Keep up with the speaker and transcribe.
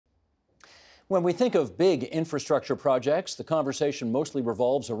When we think of big infrastructure projects, the conversation mostly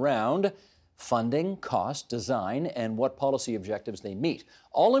revolves around funding, cost, design, and what policy objectives they meet.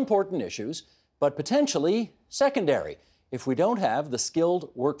 All important issues, but potentially secondary if we don't have the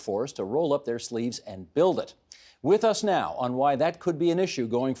skilled workforce to roll up their sleeves and build it. With us now on why that could be an issue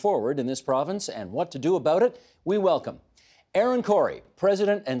going forward in this province and what to do about it, we welcome Aaron Corey,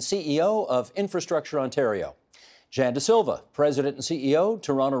 President and CEO of Infrastructure Ontario; Jan De Silva, President and CEO,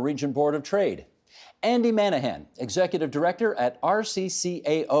 Toronto Region Board of Trade; Andy Manahan, Executive Director at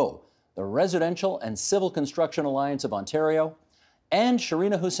RCCAO, the Residential and Civil Construction Alliance of Ontario; and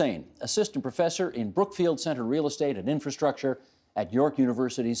Sharina Hussain, Assistant Professor in Brookfield Centre Real Estate and Infrastructure at York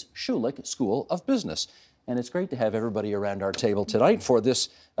University's Schulich School of Business. And it's great to have everybody around our table tonight for this,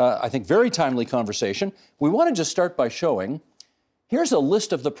 I think, very timely conversation. We want to just start by showing, here's a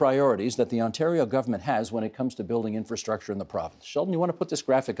list of the priorities that the Ontario government has when it comes to building infrastructure in the province. Sheldon, you want to put this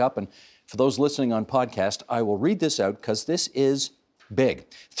graphic up? And for those listening on podcast, I will read this out because this is big.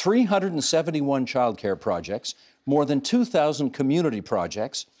 371 childcare projects, more than 2,000 community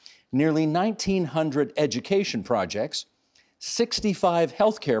projects, nearly 1,900 education projects, 65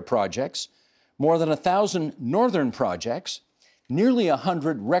 healthcare projects, more than 1,000 northern projects, nearly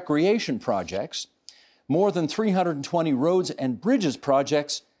 100 recreation projects, more than 320 roads and bridges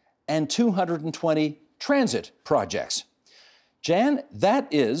projects, and 220 transit projects. Jan, that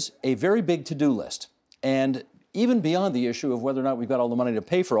is a very big to-do list. And even beyond the issue of whether or not we've got all the money to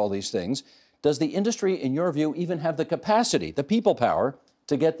pay for all these things, does the industry, in your view, even have the capacity, the people power,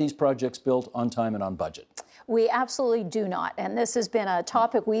 to get these projects built on time and on budget? We absolutely do not. And this has been a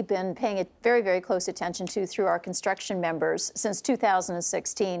topic we've been paying a very, very close attention to through our construction members since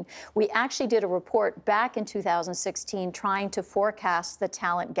 2016. We actually did a report back in 2016 trying to forecast the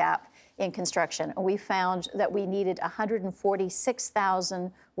talent gap in construction. And we found that we needed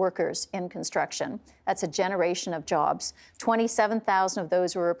 146,000 workers in construction. That's a generation of jobs. 27,000 of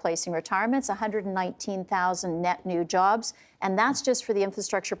those were replacing retirements, 119,000 net new jobs. And that's just for the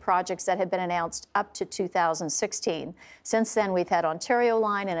infrastructure projects that had been announced up to 2016. Since then, we've had Ontario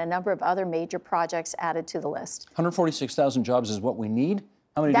Line and a number of other major projects added to the list. 146,000 jobs is what we need?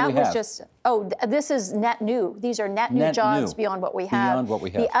 How many do we have? That was just, this is net new. These are net new jobs beyond what we have. Beyond what we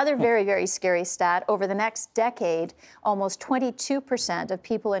have. The other very, very scary stat, over the next decade, almost 22% of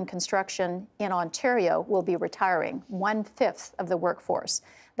people in construction in Ontario will be retiring, 1/5 of the workforce.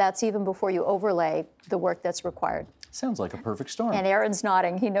 That's even before you overlay the work that's required. Sounds like a perfect storm. And Aaron's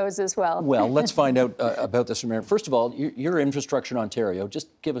nodding. He knows as well. Well, let's find out about this from Aaron. First of all, your Infrastructure in Ontario, just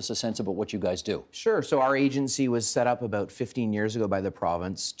give us a sense about what you guys do. Sure. So our agency was set up about 15 years ago by the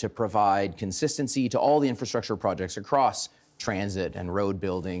province to provide consistency to all the infrastructure projects across transit and road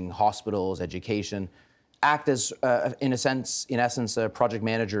building, hospitals, education, act as, in essence, project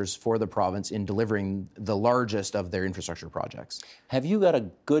managers for the province in delivering the largest of their infrastructure projects. Have you got a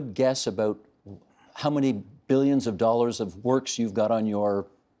good guess about how many billions of dollars of works you've got on your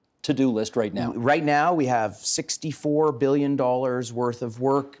to-do list right now? Right now, we have $64 billion worth of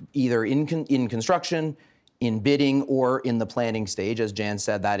work, either in construction, in bidding, or in the planning stage. As Jan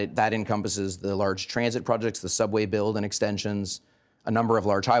said, that encompasses the large transit projects, the subway build and extensions, a number of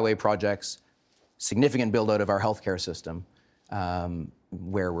large highway projects, significant build-out of our healthcare system,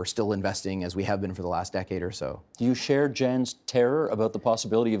 where we're still investing as we have been for the last decade or so. Do you share Jan's terror about the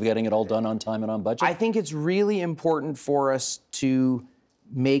possibility of getting it all done on time and on budget? I think it's really important for us to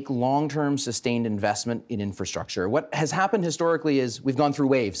make long-term sustained investment in infrastructure. What has happened historically is we've gone through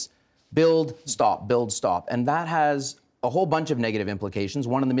waves. Build, stop, build, stop. And that has a whole bunch of negative implications.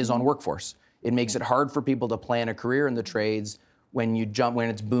 One of them is on workforce. It makes it hard for people to plan a career in the trades when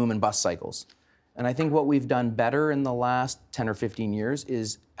it's boom and bust cycles. And I think what we've done better in the last 10 or 15 years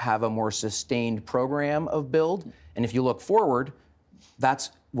is have a more sustained program of build. And if you look forward,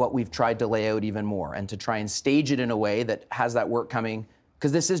 that's what we've tried to lay out even more and to try and stage it in a way that has that work coming,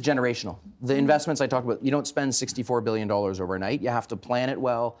 because this is generational. The investments I talked about, you don't spend $64 billion overnight. You have to plan it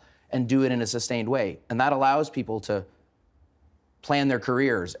well and do it in a sustained way. And that allows people to plan their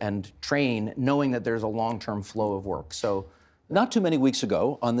careers and train knowing that there's a long-term flow of work. So. Not too many weeks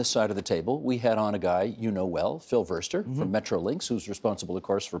ago, on this side of the table, we had on a guy you know well, Phil Verster from Metrolinx, who's responsible, of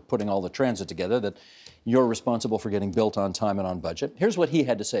course, for putting all the transit together that you're responsible for getting built on time and on budget. Here's what he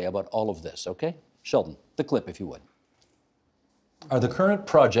had to say about all of this, okay? Sheldon, the clip, if you would. Are the current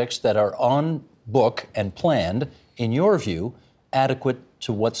projects that are on book and planned, in your view, adequate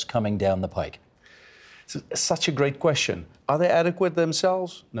to what's coming down the pike? It's such a great question. Are they adequate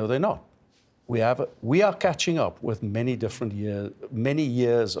themselves? No, they're not. We are catching up with many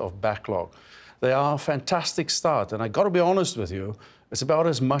years of backlog. They are a fantastic start. And I got to be honest with you, it's about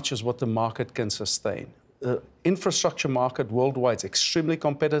as much as what the market can sustain. The infrastructure market worldwide is extremely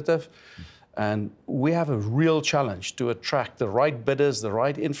competitive. And we have a real challenge to attract the right bidders, the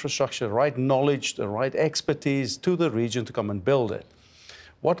right infrastructure, the right knowledge, the right expertise to the region to come and build it.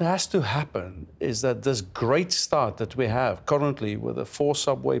 What has to happen is that this great start that we have currently with the 4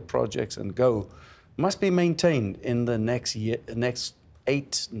 subway projects and GO must be maintained in the next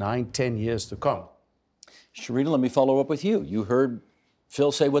 8, 9, 10 years to come. Sharita, let me follow up with you. You heard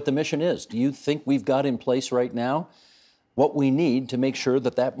Phil say what the mission is. Do you think we've got in place right now what we need to make sure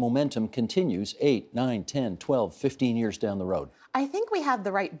that that momentum continues 8, 9, 10, 12, 15 years down the road? I think we have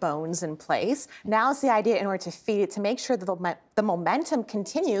the right bones in place. Now's the idea in order to feed it, to make sure that the momentum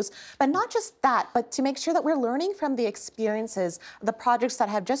continues, but not just that, but to make sure that we're learning from the experiences, the projects that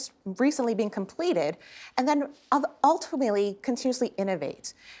have just recently been completed, and then ultimately continuously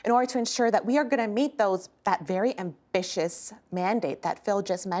innovate in order to ensure that we are going to meet that very ambitious mandate that Phil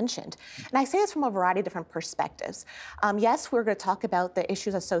just mentioned. And I say this from a variety of different perspectives. Yes, we're going to talk about the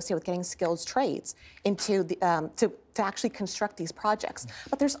issues associated with getting skilled trades into to actually construct these projects.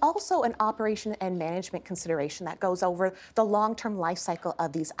 But there's also an operation and management consideration that goes over the long-term life cycle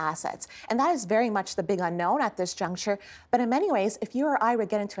of these assets. And that is very much the big unknown at this juncture. But in many ways, if you or I would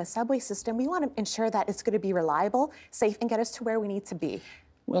get into a subway system, we want to ensure that it's going to be reliable, safe, and get us to where we need to be.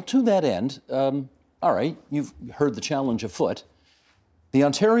 Well, to that end, all right, you've heard the challenge afoot. The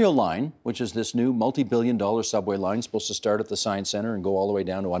Ontario line, which is this new multi-billion-dollar subway line, supposed to start at the Science Centre and go all the way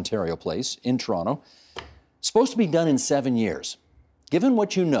down to Ontario Place in Toronto, supposed to be done in 7 years. Given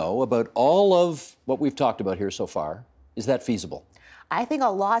what you know about all of what we've talked about here so far, is that feasible? I think a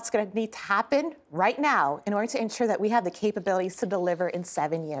lot's going to need to happen right now in order to ensure that we have the capabilities to deliver in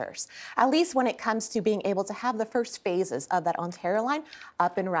 7 years, at least when it comes to being able to have the first phases of that Ontario line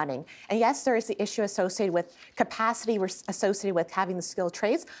up and running. And yes, there is the issue associated with capacity associated with having the skilled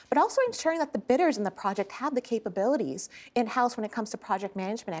trades, but also ensuring that the bidders in the project have the capabilities in-house when it comes to project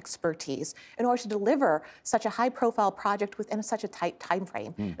management expertise in order to deliver such a high-profile project within such a tight time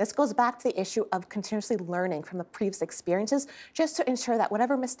frame. This goes back to the issue of continuously learning from the previous experiences, just to ensure that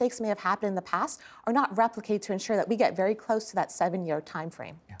whatever mistakes may have happened in the past are not replicated, to ensure that we get very close to that 7-year time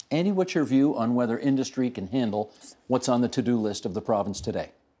frame. Andy, what's your view on whether industry can handle what's on the to-do list of the province today?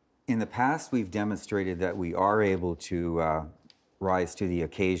 In the past, we've demonstrated that we are able to rise to the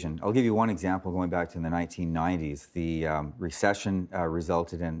occasion. I'll give you one example going back to the 1990s. The recession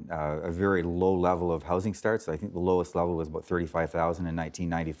resulted in a very low level of housing starts. I think the lowest level was about 35,000 in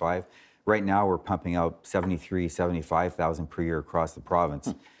 1995. Right now, we're pumping out 73, 75,000 per year across the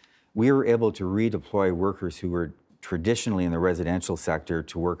province. We were able to redeploy workers who were traditionally in the residential sector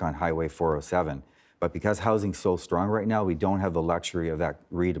to work on Highway 407. But because housing's so strong right now, we don't have the luxury of that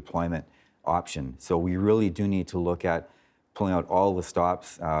redeployment option. So we really do need to look at pulling out all the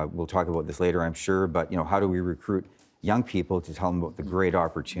stops. We'll talk about this later, I'm sure, but how do we recruit young people to tell them about the great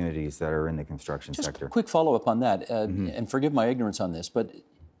opportunities that are in the construction sector? Just a quick follow-up on that, and forgive my ignorance on this, but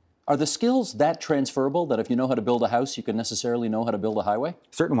are the skills that transferable, that if you know how to build a house, you can necessarily know how to build a highway?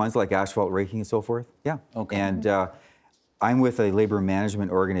 Certain ones like asphalt raking and so forth, yeah. Okay. And I'm with a labor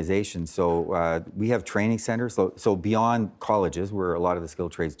management organization, so we have training centers. So beyond colleges, where a lot of the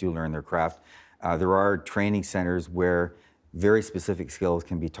skilled trades do learn their craft, there are training centers where very specific skills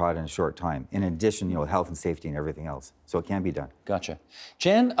can be taught in a short time. In addition, health and safety and everything else. So it can be done. Gotcha.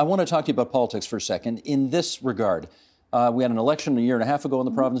 Jan, I want to talk to you about politics for a second. In this regard, we had an election a year and a half ago in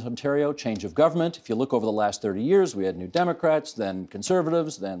the province of Ontario, change of government. If you look over the last 30 years, we had New Democrats, then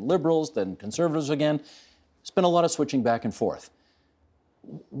Conservatives, then Liberals, then Conservatives again. It's been a lot of switching back and forth.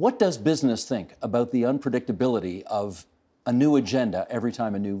 What does business think about the unpredictability of a new agenda every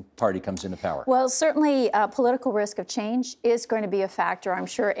time a new party comes into power? Well, certainly political risk of change is going to be a factor. I'm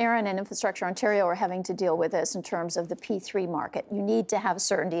sure Aaron and Infrastructure Ontario are having to deal with this in terms of the P3 market. You need to have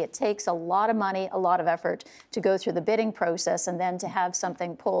certainty. It takes a lot of money, a lot of effort to go through the bidding process and then to have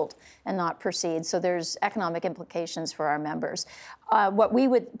something pulled and not proceed. So there's economic implications for our members. What we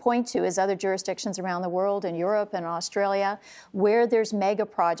would point to is other jurisdictions around the world, in Europe and Australia, where there's mega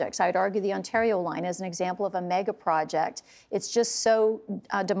projects. I'd argue the Ontario line is an example of a mega project. It's just so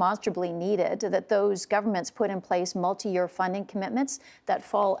demonstrably needed that those governments put in place multi-year funding commitments that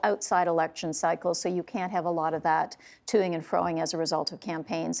fall outside election cycles, so you can't have a lot of that toing and froing as a result of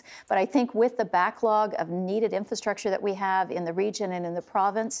campaigns. But I think with the backlog of needed infrastructure that we have in the region and in the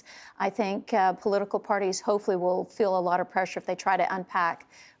province, I think political parties hopefully will feel a lot of pressure if they try to unpack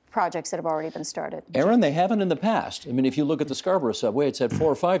projects that have already been started. Aaron, they haven't in the past. I mean, if you look at the Scarborough subway, it's had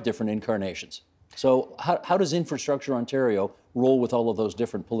 4 or 5 different incarnations. So how does Infrastructure Ontario roll with all of those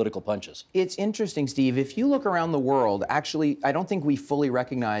different political punches? It's interesting, Steve. If you look around the world, actually, I don't think we fully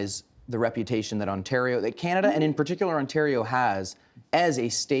recognize the reputation that that Canada, and in particular Ontario, has as a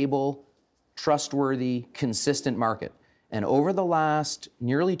stable, trustworthy, consistent market. And over the last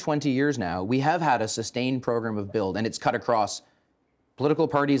nearly 20 years now, we have had a sustained program of build, and it's cut across political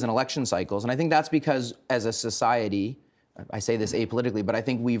parties and election cycles. And I think that's because, as a society, I say this apolitically, but I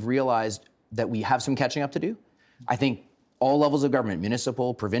think we've realized that we have some catching up to do. I think all levels of government,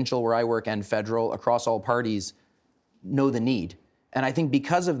 municipal, provincial, where I work, and federal, across all parties, know the need. And I think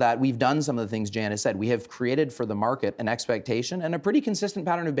because of that, we've done some of the things Jan has said. We have created for the market an expectation and a pretty consistent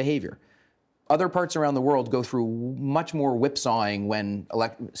pattern of behavior. Other parts around the world go through much more whipsawing when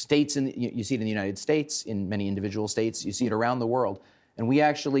states, you see it in the United States, in many individual states, you see it around the world. And we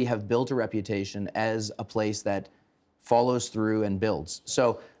actually have built a reputation as a place that follows through and builds.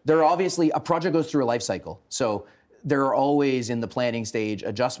 So there are obviously, a project goes through a life cycle. So there are always, in the planning stage,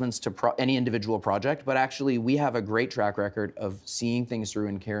 adjustments to any individual project, but actually we have a great track record of seeing things through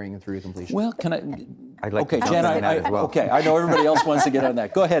and carrying it through to completion. Well, can I? I'd like okay, to Jan, jump in that as well. Okay, I know everybody else wants to get on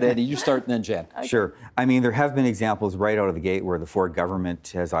that. Go ahead, Eddie, you start and then Jan. Sure. I mean, there have been examples right out of the gate where the Ford government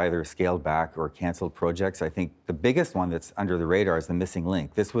has either scaled back or canceled projects. I think the biggest one that's under the radar is the missing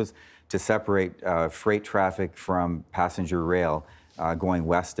link. This was to separate freight traffic from passenger rail going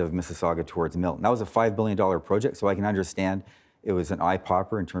west of Mississauga towards Milton. That was a $5 billion project, so I can understand it was an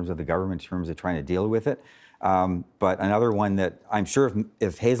eye-popper in terms of the government, in terms of trying to deal with it. But another one that I'm sure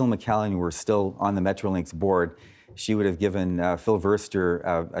if Hazel McCallan were still on the Metrolinx board, she would have given Phil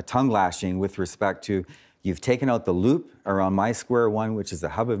Verster a tongue lashing with respect to, you've taken out the loop around my Square One, which is the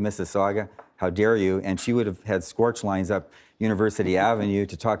hub of Mississauga, how dare you? And she would have had scorch lines up University Avenue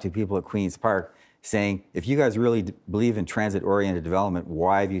to talk to people at Queen's Park, saying, if you guys really believe in transit-oriented development,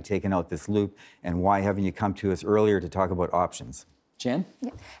 why have you taken out this loop, and why haven't you come to us earlier to talk about options? Jan?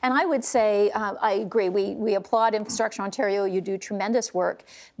 Yeah. And I would say, I agree, we applaud Infrastructure Ontario, you do tremendous work.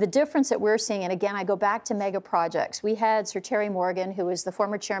 The difference that we're seeing, and again, I go back to mega projects. We had Sir Terry Morgan, who was the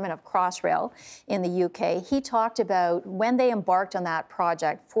former chairman of Crossrail in the UK. He talked about when they embarked on that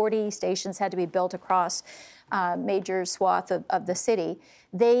project, 40 stations had to be built across major swath of the city.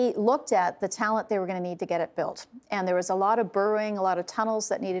 They looked at the talent they were going to need to get it built. And there was a lot of burrowing, a lot of tunnels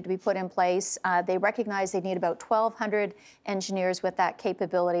that needed to be put in place. They recognized they need about 1,200 engineers with that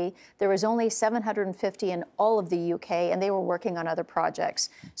capability. There was only 750 in all of the UK, and they were working on other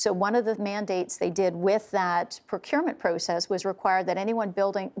projects. So one of the mandates they did with that procurement process was require that anyone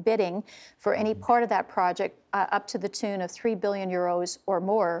bidding for any part of that project up to the tune of 3 billion euros or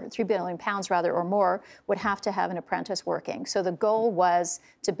more, 3 billion pounds rather, or more, would have to have an apprentice working. So the goal was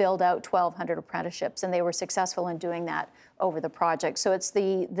to build out 1,200 apprenticeships, and they were successful in doing that over the project. So it's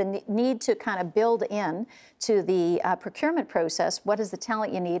the need to kind of build in to the procurement process, what is the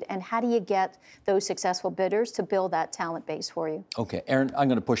talent you need, and how do you get those successful bidders to build that talent base for you? Okay, Aaron, I'm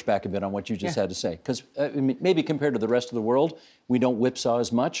going to push back a bit on what you just had to say, because maybe compared to the rest of the world, we don't whipsaw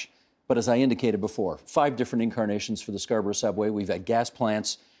as much. But as I indicated before, 5 different incarnations for the Scarborough Subway. We've had gas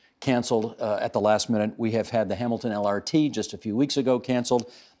plants canceled at the last minute. We have had the Hamilton LRT just a few weeks ago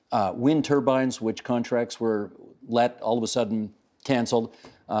canceled. Wind turbines, which contracts were let, all of a sudden canceled.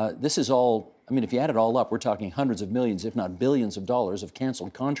 This is all, I mean, if you add it all up, we're talking hundreds of millions, if not billions of dollars of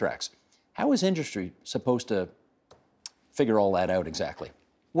canceled contracts. How is industry supposed to figure all that out exactly?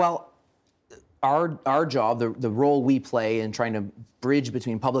 Well, our job, the role we play in trying to bridge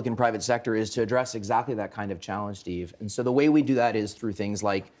between public and private sector is to address exactly that kind of challenge, Steve. And so the way we do that is through things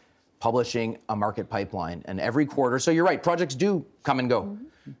like publishing a market pipeline. And every quarter, so you're right, projects do come and go.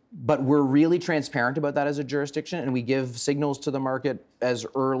 Mm-hmm. But we're really transparent about that as a jurisdiction, and we give signals to the market as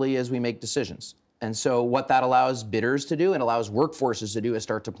early as we make decisions. And so what that allows bidders to do and allows workforces to do is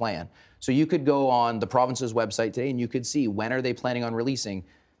start to plan. So you could go on the province's website today and you could see when are they planning on releasing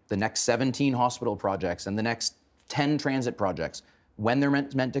the next 17 hospital projects and the next 10 transit projects, when they're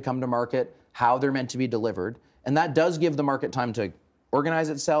meant to come to market, how they're meant to be delivered. And that does give the market time to organize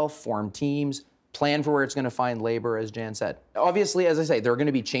itself, form teams, plan for where it's going to find labor, as Jan said. Obviously, as I say, there are going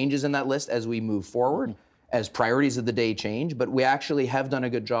to be changes in that list as we move forward, as priorities of the day change, but we actually have done a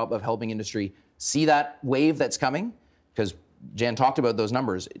good job of helping industry see that wave that's coming, because Jan talked about those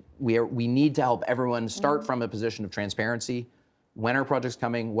numbers. We need to help everyone start from a position of transparency. When are projects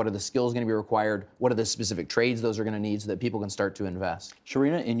coming? What are the skills going to be required? What are the specific trades those are going to need so that people can start to invest?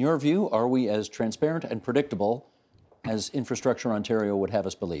 Sharina, in your view, are we as transparent and predictable as Infrastructure Ontario would have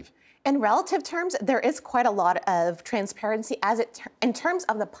us believe? In relative terms, there is quite a lot of transparency in terms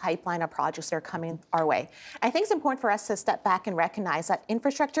of the pipeline of projects that are coming our way. I think it's important for us to step back and recognize that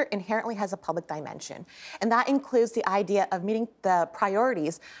infrastructure inherently has a public dimension. And that includes the idea of meeting the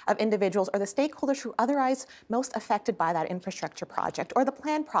priorities of individuals or the stakeholders who are otherwise most affected by that infrastructure project or the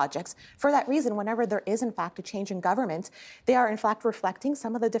planned projects. For that reason, whenever there is in fact a change in government, they are in fact reflecting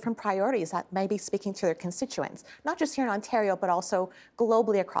some of the different priorities that may be speaking to their constituents, not just here in Ontario, but also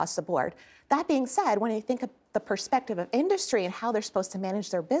globally across the board. That being said, when you think of the perspective of industry and how they're supposed to manage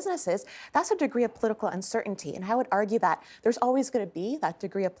their businesses, that's a degree of political uncertainty. And I would argue that there's always going to be that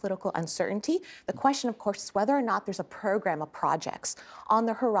degree of political uncertainty. The question, of course, is whether or not there's a program of projects on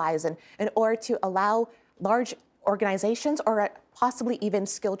the horizon in order to allow large organizations or possibly even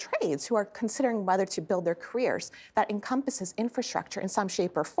skilled trades who are considering whether to build their careers that encompasses infrastructure in some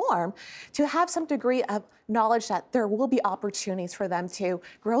shape or form, to have some degree of knowledge that there will be opportunities for them to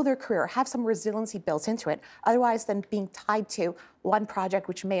grow their career, have some resiliency built into it, otherwise than being tied to one project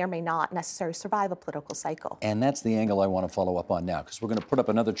which may or may not necessarily survive a political cycle. And that's the angle I want to follow up on now, because we're going to put up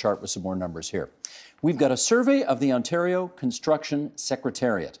another chart with some more numbers here. We've got a survey of the Ontario Construction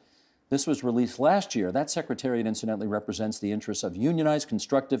Secretariat. This was released last year. That secretariat, incidentally, represents the interests of unionized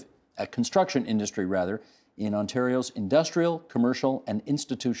construction industry, in Ontario's industrial, commercial, and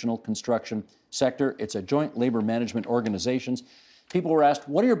institutional construction sector. It's a joint labor management organization. People were asked,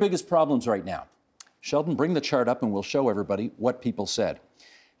 what are your biggest problems right now? Sheldon, bring the chart up and we'll show everybody what people said.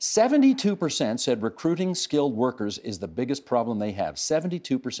 72% said recruiting skilled workers is the biggest problem they have.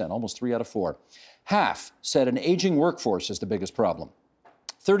 72%, almost 3 out of 4. Half said an aging workforce is the biggest problem.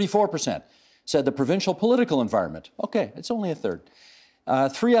 34% said the provincial political environment. Okay, it's only a third.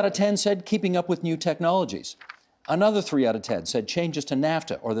 3 out of 10 said keeping up with new technologies. Another 3 out of 10 said changes to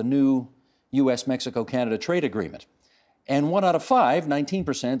NAFTA or the new U.S. Mexico-Canada trade agreement. And 1 out of 5,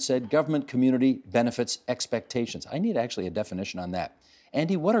 19%, said government community benefits expectations. I need actually a definition on that.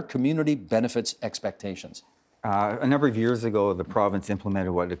 Andy, what are community benefits expectations? A number of years ago, the province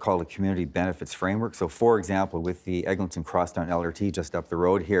implemented what they call a community benefits framework. So, for example, with the Eglinton Crosstown LRT just up the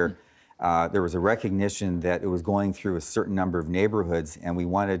road here, there was a recognition that it was going through a certain number of neighborhoods, and we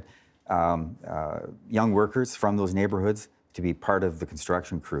wanted young workers from those neighborhoods to be part of the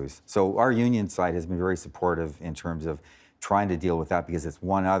construction crews. So our union side has been very supportive in terms of trying to deal with that, because it's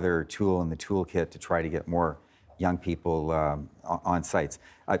one other tool in the toolkit to try to get more young people on sites.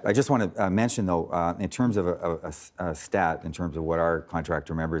 I just want to mention, though, in terms of a stat, in terms of what our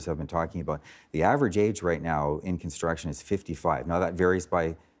contractor members have been talking about, the average age right now in construction is 55. Now, that varies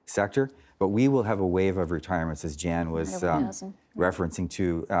by sector, but we will have a wave of retirements, as Jan was referencing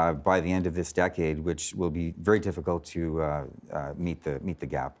to, by the end of this decade, which will be very difficult to meet the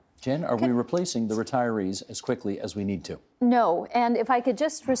gap. Jen, are we replacing the retirees as quickly as we need to? No, and if I could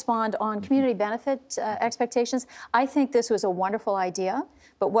just respond on community benefit expectations, I think this was a wonderful idea,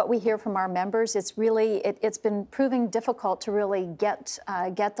 but what we hear from our members, it's been proving difficult to really get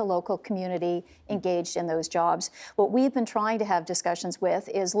the local community engaged in those jobs. What we've been trying to have discussions with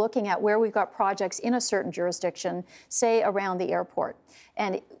is looking at where we've got projects in a certain jurisdiction, say around the airport,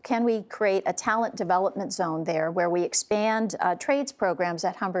 and can we create a talent development zone there where we expand trades programs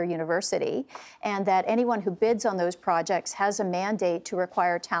at Humber University, and that anyone who bids on those projects has a mandate to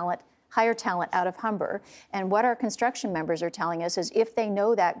require hire talent out of Humber. And what our construction members are telling us is if they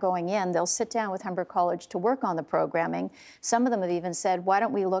know that going in, they'll sit down with Humber College to work on the programming. Some of them have even said, why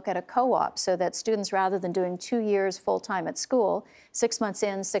don't we look at a co-op so that students, rather than doing 2 years full-time at school, 6 months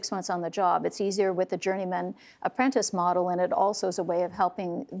in, 6 months on the job, it's easier with the journeyman apprentice model, and it also is a way of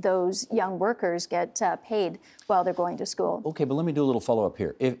helping those young workers get paid while they're going to school. Okay, but let me do a little follow-up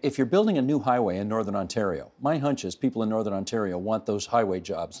here. If you're building a new highway in Northern Ontario, my hunch is people in Northern Ontario want those highway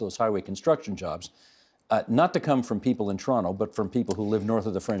jobs, those highway construction jobs, not to come from people in Toronto, but from people who live north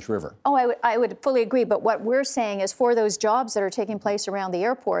of the French River. Oh, I would fully agree. But what we're saying is for those jobs that are taking place around the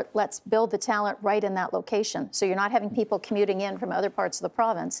airport, let's build the talent right in that location. So you're not having people commuting in from other parts of the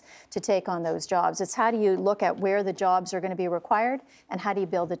province to take on those jobs. It's how do you look at where the jobs are going to be required and how do you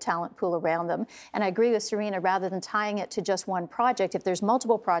build the talent pool around them? And I agree with Serena, rather than tying it to just one project, if there's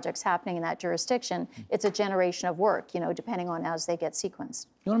multiple projects happening in that jurisdiction, it's a generation of work, depending on as they get sequenced.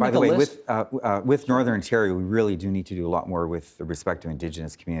 By the way, with Northern Ontario, we really do need to do a lot more with respect to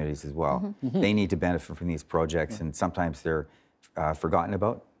Indigenous communities as well. They need to benefit from these projects, and sometimes they're forgotten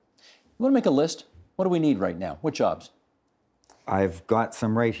about. You want to make a list? What do we need right now? What jobs? I've got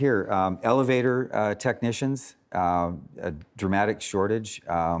some right here. Elevator technicians, a dramatic shortage.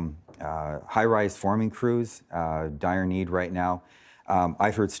 High-rise forming crews, dire need right now.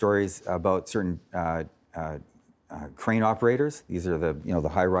 I've heard stories about certain crane operators. These are the, the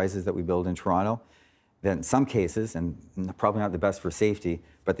high rises that we build in Toronto. Then in some cases, and probably not the best for safety,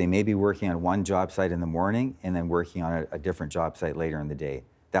 but they may be working on one job site in the morning and then working on a different job site later in the day.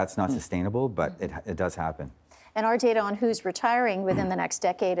 That's not sustainable, but it does happen. And our data on who's retiring within the next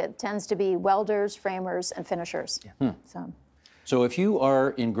decade, it tends to be welders, framers, and finishers. Yeah. So if you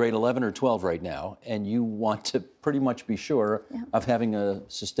are in grade 11 or 12 right now and you want to pretty much be sure of having a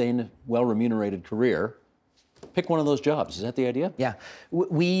sustained, well-remunerated career, pick one of those jobs. Is that the idea? Yeah.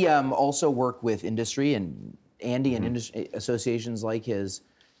 We also work with industry, and Andy and industry associations like his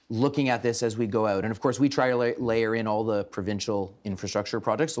looking at this as we go out. And of course, we try to layer in all the provincial infrastructure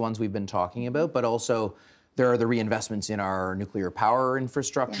projects, the ones we've been talking about, but also there are the reinvestments in our nuclear power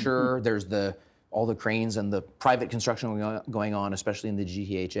infrastructure. There's all the cranes and the private construction going on, especially in the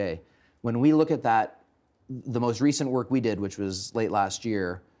GTHA. When we look at that, the most recent work we did, which was late last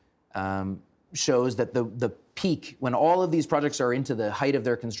year, shows that the peak, when all of these projects are into the height of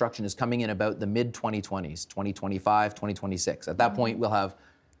their construction, is coming in about the mid-2020s, 2025, 2026. At that point, we'll have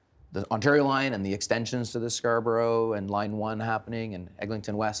the Ontario Line and the extensions to the Scarborough and Line 1 happening and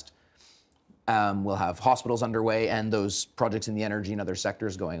Eglinton West. We'll have hospitals underway and those projects in the energy and other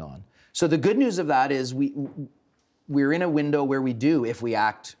sectors going on. So the good news of that is we're in a window where we do, if we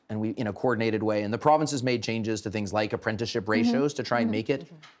act and in a coordinated way. And the province has made changes to things like apprenticeship ratios to try and make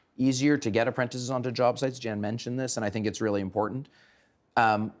it easier to get apprentices onto job sites. Jan mentioned this, and I think it's really important.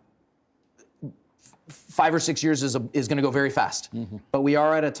 5 or 6 years is going to go very fast, but we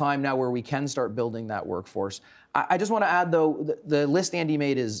are at a time now where we can start building that workforce. I just want to add, though, the list Andy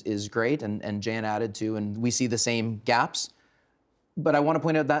made is great, and Jan added to, and we see the same gaps. But I want to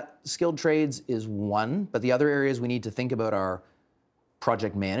point out that skilled trades is one, but the other areas we need to think about are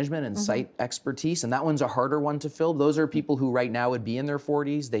project management and site expertise, and that one's a harder one to fill. Those are people who right now would be in their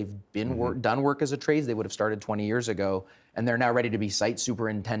 40s. They've been done work as a trades. They would have started 20 years ago, and they're now ready to be site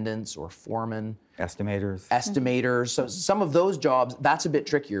superintendents or foremen. Estimators. So some of those jobs, that's a bit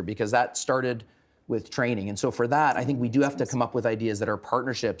trickier because that started with training. And so for that, I think we do have to come up with ideas that are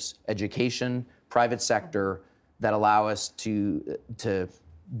partnerships, education, private sector, that allow us to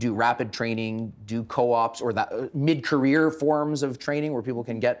do rapid training, do co-ops or that mid-career forms of training where people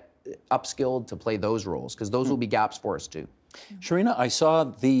can get upskilled to play those roles, because those will be gaps for us too. Sharina, I saw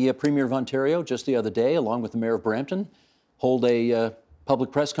the Premier of Ontario just the other day, along with the Mayor of Brampton, hold a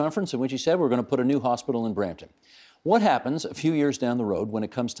public press conference in which he said we're going to put a new hospital in Brampton. What happens a few years down the road when it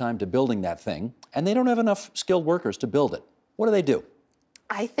comes time to building that thing and they don't have enough skilled workers to build it? What do they do?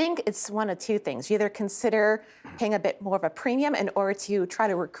 I think it's one of two things. You either consider paying a bit more of a premium in order to try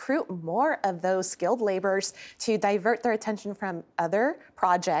to recruit more of those skilled laborers to divert their attention from other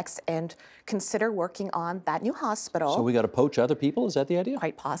projects and consider working on that new hospital. So we got to poach other people? Is that the idea?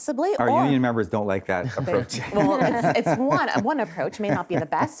 Quite possibly. Our union members don't like that approach. Well, it's one approach, may not be the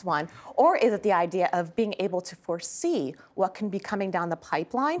best one. Or is it the idea of being able to foresee what can be coming down the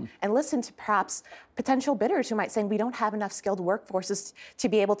pipeline and listen to perhaps potential bidders who might say, we don't have enough skilled workforces to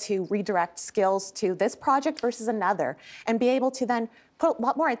be able to redirect skills to this project versus another, and be able to then put a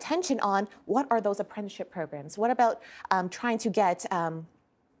lot more attention on what are those apprenticeship programs? What about trying to get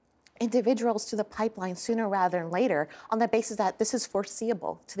individuals to the pipeline sooner rather than later on the basis that this is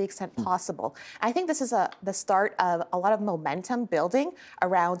foreseeable to the extent possible. I think this is the start of a lot of momentum building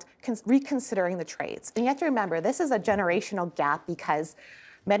around reconsidering the trades. And you have to remember, this is a generational gap because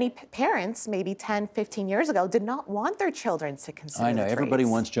many parents, maybe 10, 15 years ago, did not want their children to consider I know, the everybody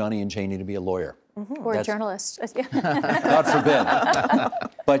trades. wants Johnny and Cheney to be a lawyer. Or a journalist. God forbid.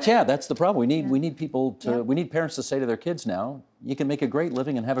 But yeah, that's the problem. We need people to, we need parents to say to their kids now, you can make a great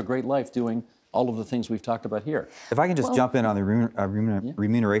living and have a great life doing all of the things we've talked about here. If I can just jump in on the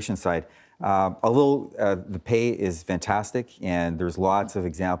remuneration side, although the pay is fantastic, and there's lots of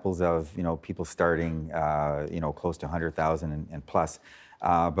examples of people starting close to 100,000 and plus,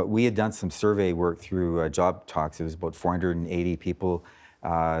 but we had done some survey work through Job Talks. It was about 480 people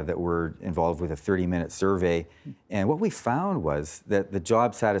that were involved with a 30-minute survey, and what we found was that the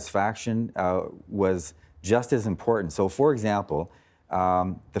job satisfaction was just as important. So, for example,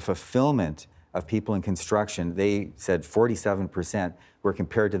 the fulfillment of people in construction, they said 47%, where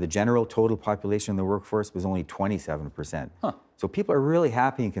compared to the general total population in the workforce was only 27%. So people are really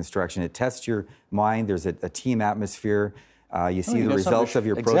happy in construction. It tests your mind. There's a team atmosphere. You see the results of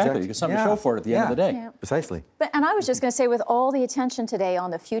your project. Exactly, you get something to show for it at the end of the day. Precisely. And I was just going to say, with all the attention today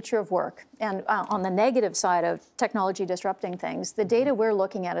on the future of work and on the negative side of technology disrupting things, the data we're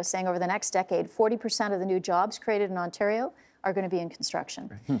looking at is saying over the next decade, 40% of the new jobs created in Ontario are going to be in construction.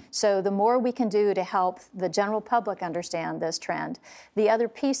 So the more we can do to help the general public understand this trend. The other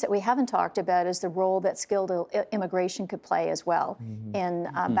piece that we haven't talked about is the role that skilled immigration could play as well in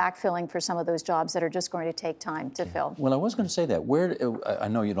backfilling for some of those jobs that are just going to take time to fill. Well, I was going to say that. Where, I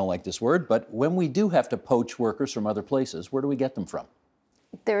know you don't like this word, but when we do have to poach workers from other places, where do we get them from?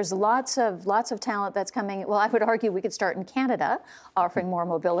 There's lots of talent that's coming. Well, I would argue we could start in Canada, offering more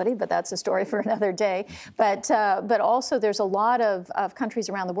mobility, but that's a story for another day. But also there's a lot of countries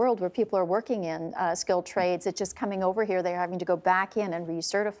around the world where people are working in skilled trades. It's just coming over here. They're having to go back in and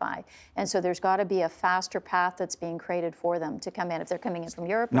recertify. And so there's got to be a faster path that's being created for them to come in if they're coming in from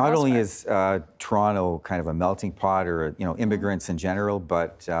Europe. Not only is Toronto kind of a melting pot, or immigrants in general,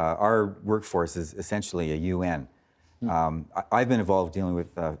 but our workforce is essentially a UN. I've been involved dealing with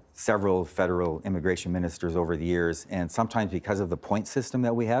several federal immigration ministers over the years, and sometimes because of the point system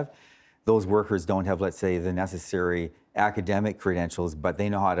that we have, those workers don't have, let's say, the necessary academic credentials, but they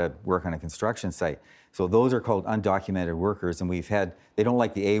know how to work on a construction site. So those are called undocumented workers, and they don't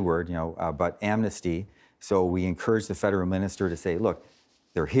like the A word, but amnesty. So we encourage the federal minister to say, look,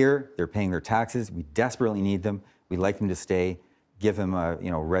 they're here, they're paying their taxes, we desperately need them, we'd like them to stay, give them a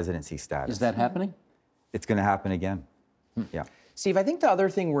residency status. Is that happening? It's going to happen again. Yeah. Steve, I think the other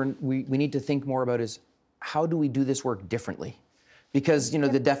thing we need to think more about is how do we do this work differently? Because,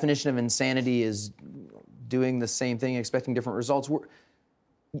 the definition of insanity is doing the same thing, expecting different results.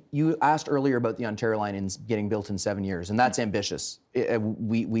 You asked earlier about the Ontario line getting built in 7 years, and that's ambitious.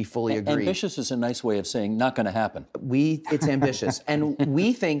 We fully agree. Ambitious is a nice way of saying not going to happen. It's ambitious. And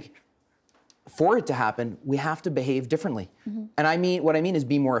we think for it to happen, we have to behave differently. And what I mean is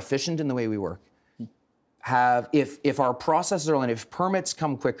be more efficient in the way we work. If our processes are aligned, if permits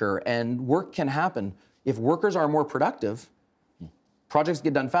come quicker and work can happen, if workers are more productive, projects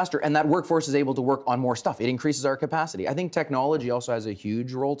get done faster, and that workforce is able to work on more stuff. It increases our capacity. I think technology also has a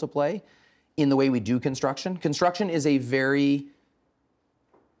huge role to play in the way we do construction. Construction is a very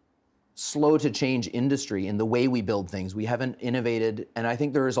slow to change industry in the way we build things. We haven't innovated, and I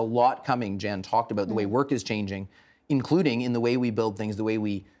think there is a lot coming. Jan talked about the way work is changing, including in the way we build things, the way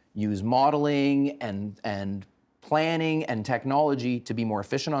we use modeling and planning and technology to be more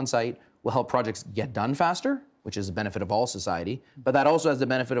efficient on site will help projects get done faster, which is the benefit of all society, but that also has the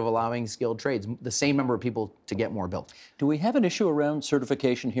benefit of allowing skilled trades, the same number of people to get more built. Do we have an issue around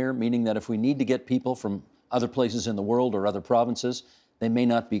certification here, meaning that if we need to get people from other places in the world or other provinces, they may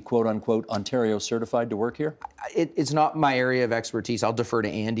not be quote unquote Ontario certified to work here? It's not my area of expertise. I'll defer to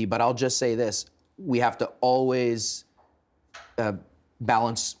Andy, but I'll just say this. We have to always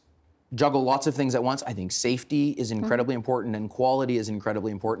juggle lots of things at once. I think safety is incredibly important and quality is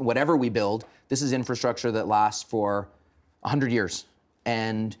incredibly important. Whatever we build, this is infrastructure that lasts for 100 years.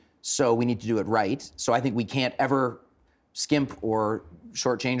 And so we need to do it right. So I think we can't ever skimp or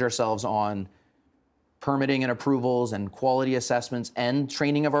shortchange ourselves on permitting and approvals and quality assessments and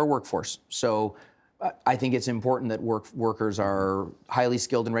training of our workforce. So I think it's important that workers are highly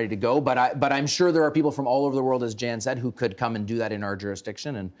skilled and ready to go, but I'm sure there are people from all over the world, as Jan said, who could come and do that in our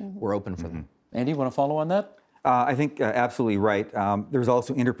jurisdiction, and we're open for them. Andy, want to follow on that? I think absolutely right. There's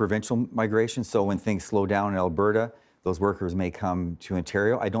also interprovincial migration, so when things slow down in Alberta, those workers may come to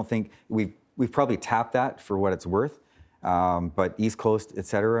Ontario. I don't think we've probably tapped that for what it's worth, but East Coast, et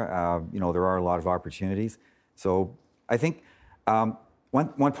cetera, there are a lot of opportunities. So I think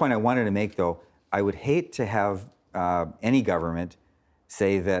one point I wanted to make, though, I would hate to have any government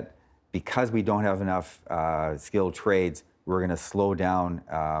say that because we don't have enough skilled trades, we're going to slow down,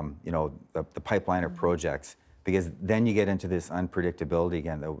 the pipeline of projects, because then you get into this unpredictability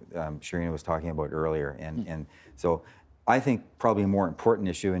again that Sharina was talking about earlier. And so I think probably a more important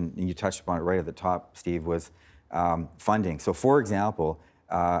issue, and you touched upon it right at the top, Steve, was funding. So for example,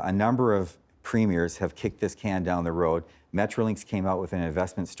 a number of premiers have kicked this can down the road. Metrolinx came out with an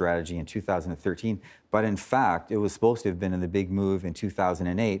investment strategy in 2013, but in fact, it was supposed to have been in the big move in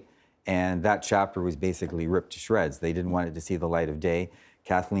 2008, and that chapter was basically ripped to shreds. They didn't want it to see the light of day.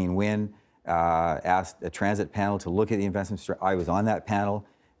 Kathleen Wynne asked a transit panel to look at the investment strategy. I was on that panel.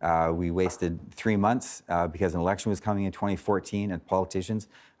 We wasted 3 months because an election was coming in 2014, and politicians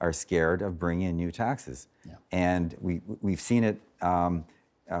are scared of bringing in new taxes. Yeah. And we've seen it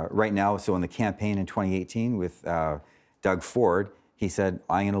right now. So in the campaign in 2018 with Doug Ford, he said,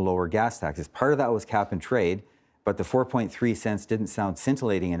 I'm going to lower gas taxes. Part of that was cap and trade, but the 4.3 cents didn't sound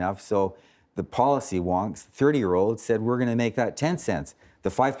scintillating enough. So the policy wonks, 30-year-olds, said, we're going to make that 10 cents.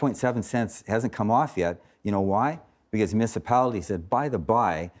 The 5.7 cents hasn't come off yet. You know why? Because municipalities said, by the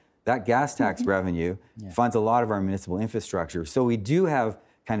by, that gas tax revenue funds a lot of our municipal infrastructure. So we do have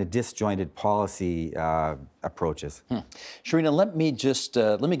kind of disjointed policy approaches. Sharina, let me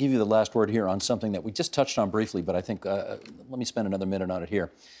give you the last word here on something that we just touched on briefly, but I think let me spend another minute on it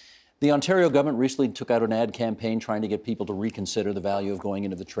here. The Ontario government recently took out an ad campaign trying to get people to reconsider the value of going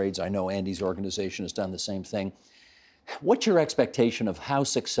into the trades. I know Andy's organization has done the same thing. What's your expectation of how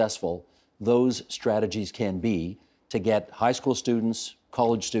successful those strategies can be to get high school students,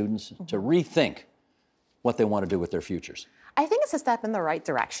 college students to rethink what they want to do with their futures? I think it's a step in the right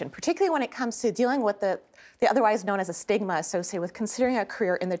direction, particularly when it comes to dealing with the otherwise known as a stigma associated with considering a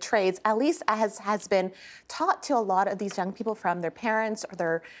career in the trades, at least as has been taught to a lot of these young people from their parents or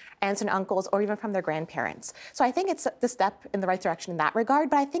their aunts and uncles or even from their grandparents. So I think it's the step in the right direction in that regard,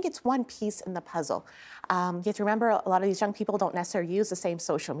 but I think it's one piece in the puzzle. You have to remember a lot of these young people don't necessarily use the same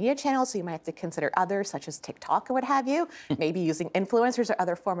social media channels, so you might have to consider others such as TikTok or what have you, maybe using influencers or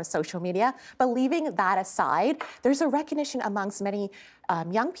other form of social media. But leaving that aside, there's a recognition amongst many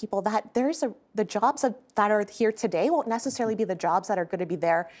young people that the jobs that are here today won't necessarily be the jobs that are going to be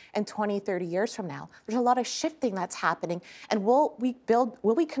there in 20, 30 years from now. There's a lot of shifting that's happening. And will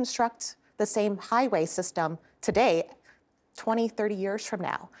we construct the same highway system today 20, 30 years from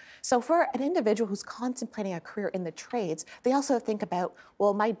now? So for an individual who's contemplating a career in the trades, they also think about,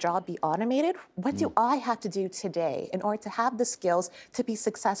 will my job be automated? What do I have to do today in order to have the skills to be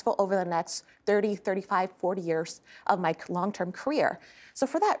successful over the next 30, 35, 40 years of my long-term career? So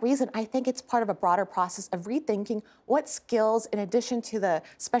for that reason, I think it's part of a broader process of rethinking what skills, in addition to the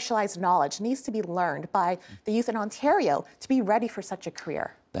specialized knowledge, needs to be learned by the youth in Ontario to be ready for such a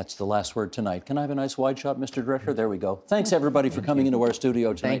career. That's the last word tonight. Can I have a nice wide shot, Mr. Director? There we go. Thanks, everybody, for coming into our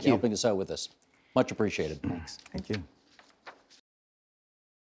studio tonight and helping us out with this. Much appreciated. Thanks. Thank you.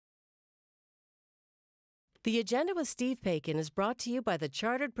 The Agenda with Steve Paikin is brought to you by the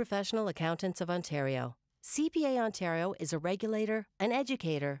Chartered Professional Accountants of Ontario. CPA Ontario is a regulator, an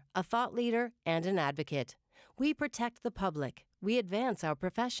educator, a thought leader, and an advocate. We protect the public. We advance our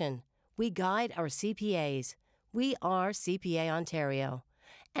profession. We guide our CPAs. We are CPA Ontario.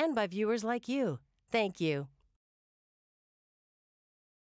 And by viewers like you. Thank you.